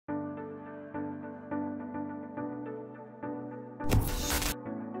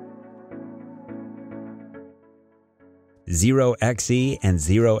Zero XE and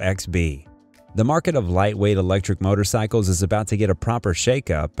Zero XB. The market of lightweight electric motorcycles is about to get a proper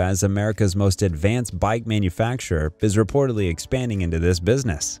shakeup as America's most advanced bike manufacturer is reportedly expanding into this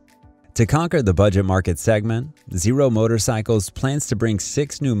business. To conquer the budget market segment, Zero Motorcycles plans to bring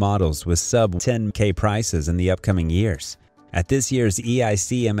 6 new models with sub-10K prices in the upcoming years. At this year's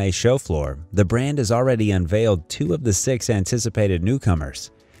EICMA show floor, the brand has already unveiled 2 of the 6 anticipated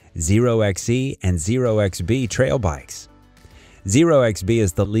newcomers, Zero XE and Zero XB trail bikes. Zero XB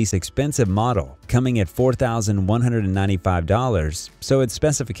is the least expensive model, coming at $4,195, so its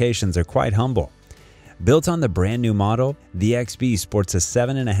specifications are quite humble. Built on the brand new model, the XB sports a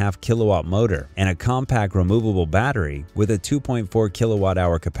 7.5 kilowatt motor and a compact removable battery with a 2.4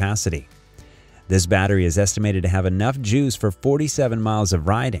 kilowatt-hour capacity. This battery is estimated to have enough juice for 47 miles of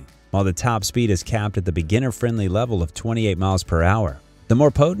riding, while the top speed is capped at the beginner-friendly level of 28 miles per hour. The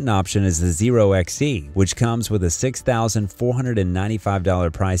more potent option is the Zero XE, which comes with a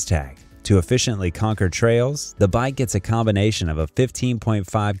 $6,495 price tag. To efficiently conquer trails, the bike gets a combination of a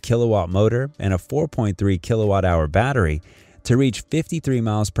 15.5 kilowatt motor and a 4.3 kilowatt-hour battery to reach 53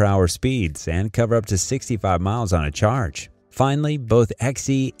 miles per hour speeds and cover up to 65 miles on a charge. Finally, both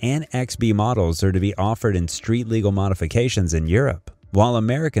XE and XB models are to be offered in street-legal modifications in Europe, while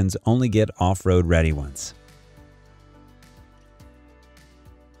Americans only get off-road ready ones.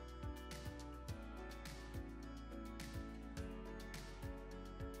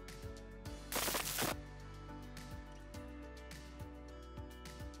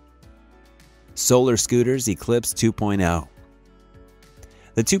 Solar Scooters Eclipse 2.0.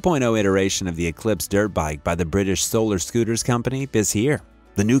 The 2.0 iteration of the Eclipse dirt bike by the British Solar Scooters company is here.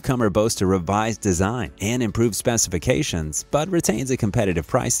 The newcomer boasts a revised design and improved specifications, but retains a competitive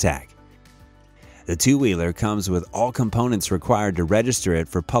price tag. The two-wheeler comes with all components required to register it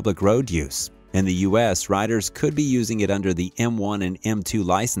for public road use. In the US, riders could be using it under the M1 and M2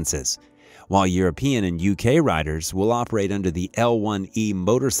 licenses, while European and UK riders will operate under the L1E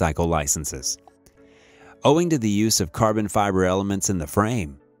motorcycle licenses. Owing to the use of carbon fiber elements in the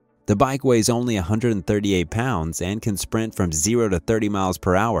frame, the bike weighs only 138 pounds and can sprint from 0 to 30 miles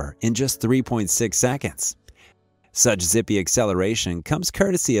per hour in just 3.6 seconds. Such zippy acceleration comes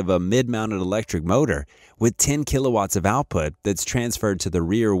courtesy of a mid-mounted electric motor with 10 kilowatts of output that's transferred to the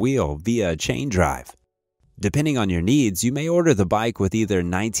rear wheel via a chain drive. Depending on your needs, you may order the bike with either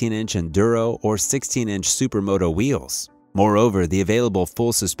 19-inch Enduro or 16-inch Supermoto wheels. Moreover, the available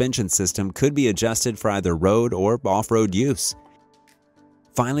full suspension system could be adjusted for either road or off-road use.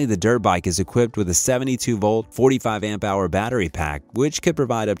 Finally, the dirt bike is equipped with a 72-volt, 45-amp-hour battery pack, which could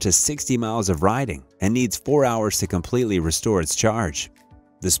provide up to 60 miles of riding and needs 4 hours to completely restore its charge.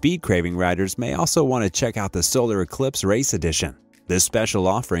 The speed-craving riders may also want to check out the Solar Eclipse Race Edition. This special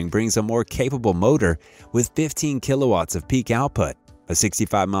offering brings a more capable motor with 15 kilowatts of peak output, a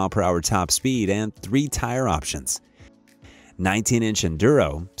 65-mile-per-hour top speed, and 3 tire options: 19-inch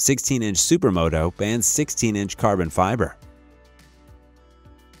Enduro, 16-inch Supermoto, and 16-inch carbon fiber.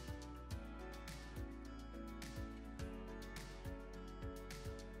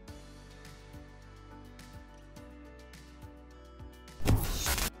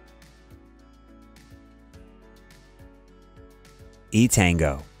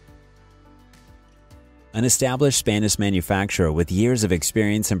 E-Tango. An established Spanish manufacturer with years of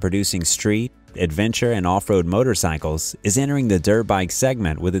experience in producing street, adventure, and off-road motorcycles is entering the dirt bike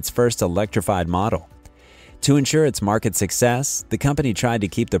segment with its first electrified model. To ensure its market success, the company tried to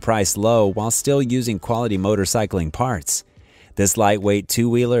keep the price low while still using quality motorcycling parts. This lightweight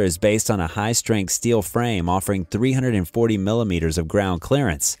two-wheeler is based on a high-strength steel frame offering 340 millimeters of ground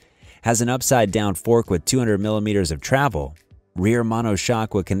clearance, has an upside-down fork with 200 millimeters of travel, rear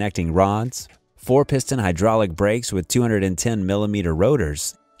monoshock with connecting rods, 4-piston hydraulic brakes with 210 millimeter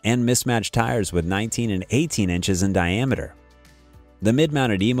rotors, and mismatched tires with 19 and 18 inches in diameter. The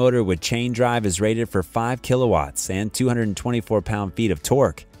mid-mounted e-motor with chain drive is rated for 5 kilowatts and 224 pound-feet of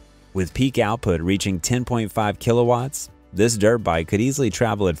torque. With peak output reaching 10.5 kilowatts, this dirt bike could easily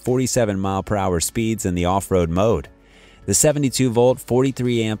travel at 47 mile-per-hour speeds in the off-road mode. The 72-volt,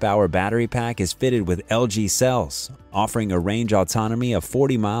 43-amp-hour battery pack is fitted with LG cells, offering a range autonomy of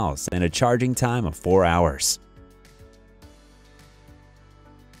 40 miles and a charging time of 4 hours.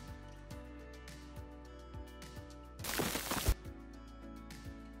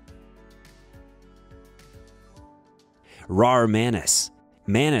 Riderawrr Mantis.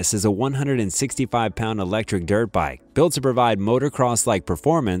 Mantis is a 165-pound electric dirt bike built to provide motocross-like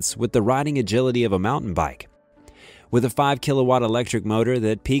performance with the riding agility of a mountain bike. With a 5-kilowatt electric motor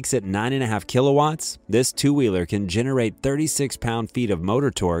that peaks at 9.5 kilowatts, this two-wheeler can generate 36 pound-feet of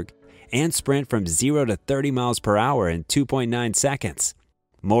motor torque and sprint from 0 to 30 miles per hour in 2.9 seconds.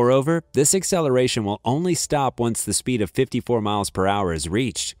 Moreover, this acceleration will only stop once the speed of 54 miles per hour is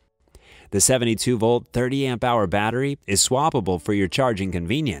reached. The 72-volt 30-amp-hour battery is swappable for your charging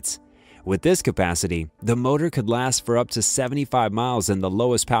convenience. With this capacity, the motor could last for up to 75 miles in the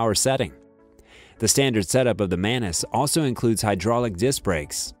lowest power setting. The standard setup of the Mantis also includes hydraulic disc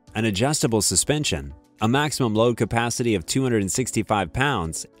brakes, an adjustable suspension, a maximum load capacity of 265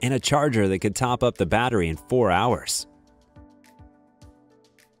 pounds, and a charger that could top up the battery in 4 hours.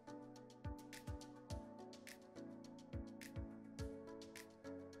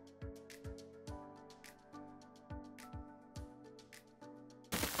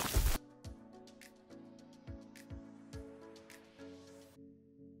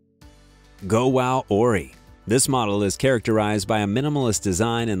 GoWow Ori. This model is characterized by a minimalist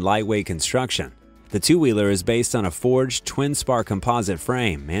design and lightweight construction. The two-wheeler is based on a forged twin-spar composite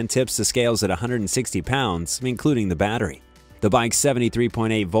frame and tips the scales at 160 pounds, including the battery. The bike's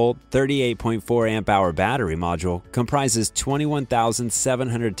 73.8-volt, 38.4 amp-hour battery module comprises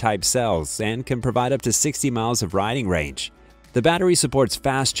 21,700 type cells and can provide up to 60 miles of riding range. The battery supports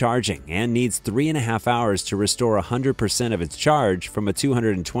fast charging and needs 3.5 hours to restore 100% of its charge from a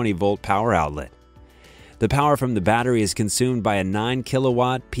 220-volt power outlet. The power from the battery is consumed by a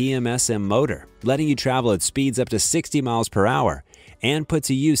 9-kilowatt PMSM motor, letting you travel at speeds up to 60 miles per hour and put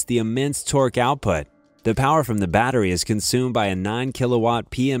to use the immense torque output. The power from the battery is consumed by a 9-kilowatt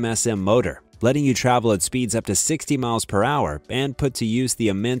PMSM motor, letting you travel at speeds up to 60 miles per hour and put to use the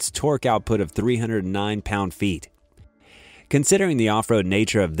immense torque output of 309 pound-feet. Considering the off-road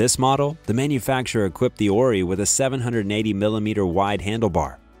nature of this model, the manufacturer equipped the Ori with a 780mm wide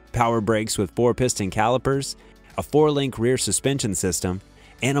handlebar, power brakes with 4-piston calipers, a 4-link rear suspension system,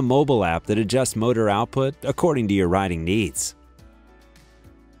 and a mobile app that adjusts motor output according to your riding needs.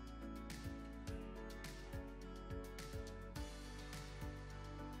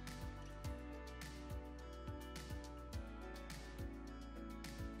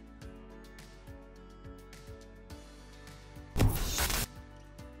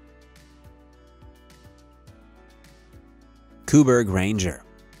 Kuberg Ranger.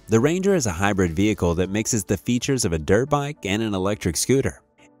 The Ranger is a hybrid vehicle that mixes the features of a dirt bike and an electric scooter.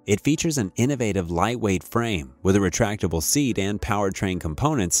 It features an innovative lightweight frame with a retractable seat and powertrain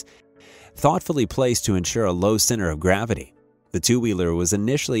components thoughtfully placed to ensure a low center of gravity. The two-wheeler was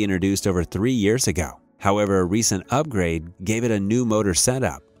initially introduced over 3 years ago. However, a recent upgrade gave it a new motor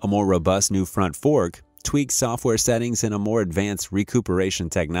setup, a more robust new front fork, tweaked software settings, and a more advanced recuperation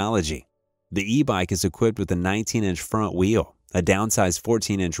technology. The e-bike is equipped with a 19-inch front wheel, a downsized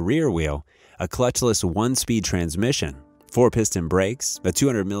 14-inch rear wheel, a clutchless 1-speed transmission, 4-piston brakes, a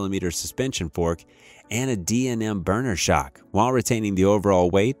 200mm suspension fork, and a D&M burner shock, while retaining the overall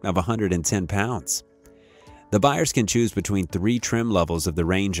weight of 110 pounds. The buyers can choose between 3 trim levels of the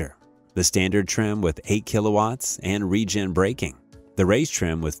Ranger: the standard trim with 8 kilowatts and regen braking, the race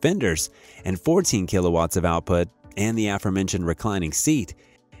trim with fenders and 14 kilowatts of output and the aforementioned reclining seat,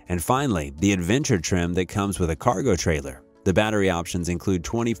 and finally, the adventure trim that comes with a cargo trailer. The battery options include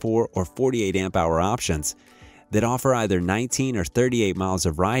 24 or 48 amp-hour options that offer either 19 or 38 miles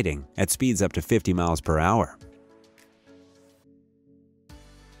of riding at speeds up to 50 miles per hour.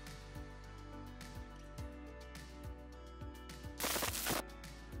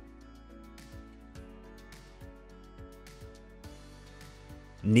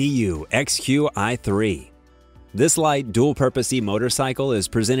 Rieju XQ-i3. This light, dual-purpose e-motorcycle is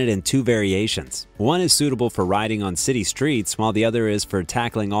presented in 2 variations. One is suitable for riding on city streets, while the other is for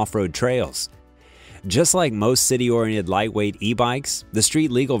tackling off-road trails. Just like most city-oriented lightweight e-bikes, the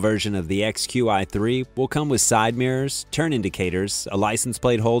street-legal version of the XQ-i3 will come with side mirrors, turn indicators, a license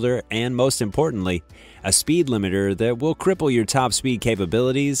plate holder, and most importantly, a speed limiter that will cripple your top speed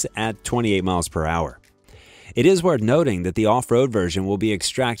capabilities at 28 miles per hour. It is worth noting that the off-road version will be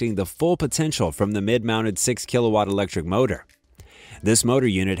extracting the full potential from the mid-mounted 6-kilowatt electric motor. This motor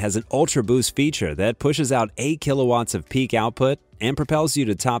unit has an Ultra Boost feature that pushes out 8 kilowatts of peak output and propels you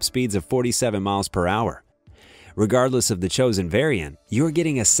to top speeds of 47 miles per hour. Regardless of the chosen variant, you are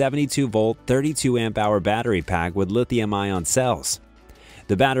getting a 72-volt 32 amp-hour battery pack with lithium-ion cells.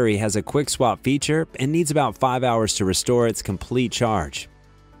 The battery has a quick swap feature and needs about 5 hours to restore its complete charge.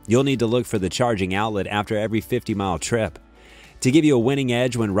 You'll need to look for the charging outlet after every 50-mile trip. To give you a winning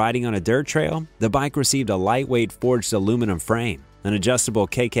edge when riding on a dirt trail, the bike received a lightweight forged aluminum frame, an adjustable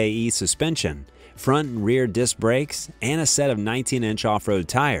KKE suspension, front and rear disc brakes, and a set of 19-inch off-road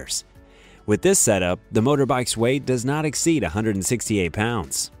tires. With this setup, the motorbike's weight does not exceed 168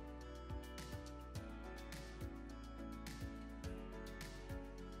 pounds.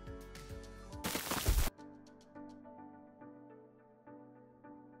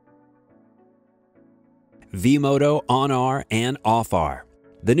 Vmoto OFF-R and OFF-R.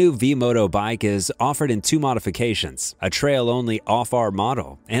 The new Vmoto bike is offered in two modifications, a trail-only OFF-R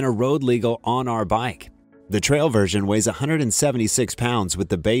model and a road-legal ON-R bike. The trail version weighs 176 pounds with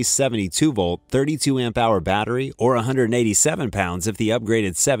the base 72-volt 32-amp-hour battery, or 187 pounds if the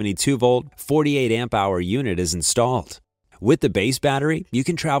upgraded 72-volt 48-amp-hour unit is installed. With the base battery, you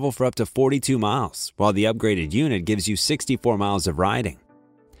can travel for up to 42 miles, while the upgraded unit gives you 64 miles of riding.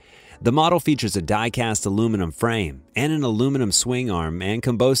 The model features a die-cast aluminum frame and an aluminum swing arm and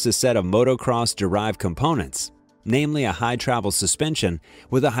can boast a set of motocross-derived components, namely a high-travel suspension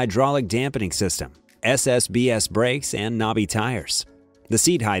with a hydraulic dampening system, SSBS brakes, and knobby tires. The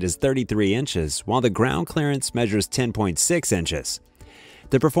seat height is 33 inches, while the ground clearance measures 10.6 inches.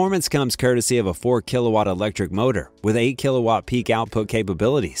 The performance comes courtesy of a 4-kilowatt electric motor with 8-kilowatt peak output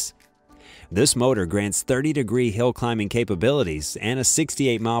capabilities. This motor grants 30-degree hill climbing capabilities and a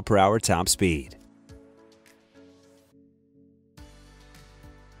 68-mile-per-hour top speed.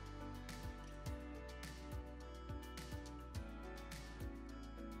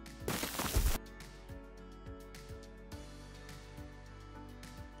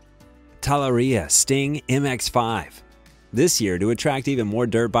 Talaria Sting MX5. This year, to attract even more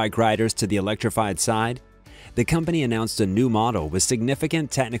dirt bike riders to the electrified side, the company announced a new model with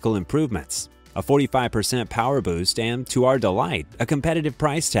significant technical improvements, a 45% power boost, and, to our delight, a competitive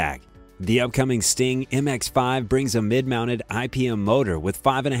price tag. The upcoming Sting MX5 brings a mid-mounted IPM motor with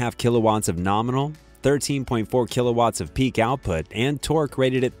 5.5 kilowatts of nominal, 13.4 kilowatts of peak output, and torque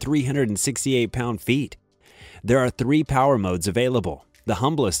rated at 368 pound-feet. There are 3 power modes available. The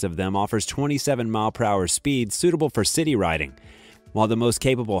humblest of them offers 27 mile-per-hour speed suitable for city riding, while the most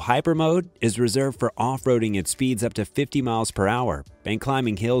capable Hyper mode is reserved for off-roading at speeds up to 50 miles per hour and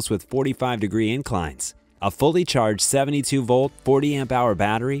climbing hills with 45-degree inclines. A fully charged 72-volt 40-amp-hour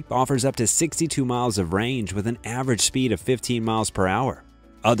battery offers up to 62 miles of range with an average speed of 15 miles per hour.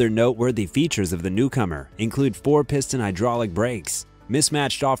 Other noteworthy features of the newcomer include 4-piston hydraulic brakes,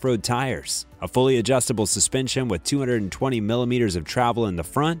 mismatched off-road tires, a fully adjustable suspension with 220 millimeters of travel in the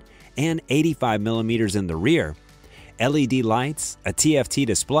front and 85 millimeters in the rear, LED lights, a TFT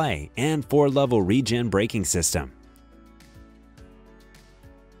display, and 4-level regen braking system.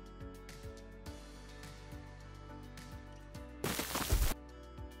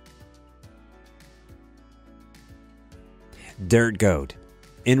 Dirt Goat.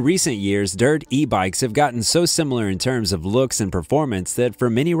 In recent years, dirt e-bikes have gotten so similar in terms of looks and performance that for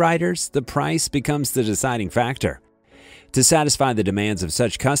many riders, the price becomes the deciding factor. To satisfy the demands of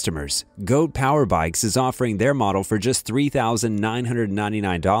such customers, GOAT Power Bikes is offering their model for just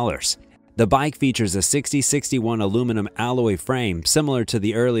 $3,999. The bike features a 6061 aluminum alloy frame similar to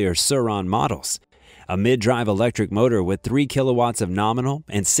the earlier Sur-Ron models, a mid-drive electric motor with 3 kilowatts of nominal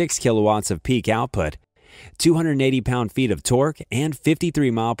and 6 kilowatts of peak output, 280 pound-feet of torque, and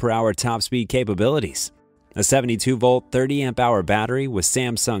 53 mile-per-hour top speed capabilities. A 72-volt 30-amp-hour battery with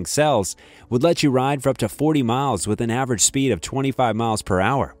Samsung cells would let you ride for up to 40 miles with an average speed of 25 miles per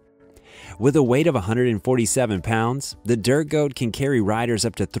hour. With a weight of 147 pounds, the Dirt Goat can carry riders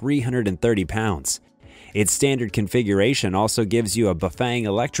up to 330 pounds. Its standard configuration also gives you a Bafang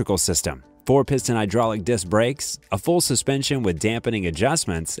electrical system, 4-piston hydraulic disc brakes, a full suspension with dampening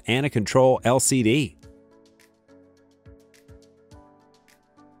adjustments, and a control LCD.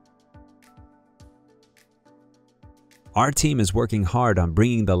 Our team is working hard on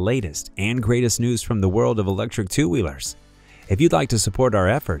bringing the latest and greatest news from the world of electric two-wheelers. If you'd like to support our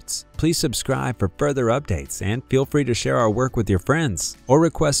efforts, please subscribe for further updates and feel free to share our work with your friends or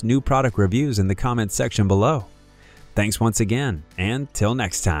request new product reviews in the comments section below. Thanks once again, and till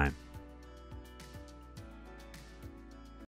next time.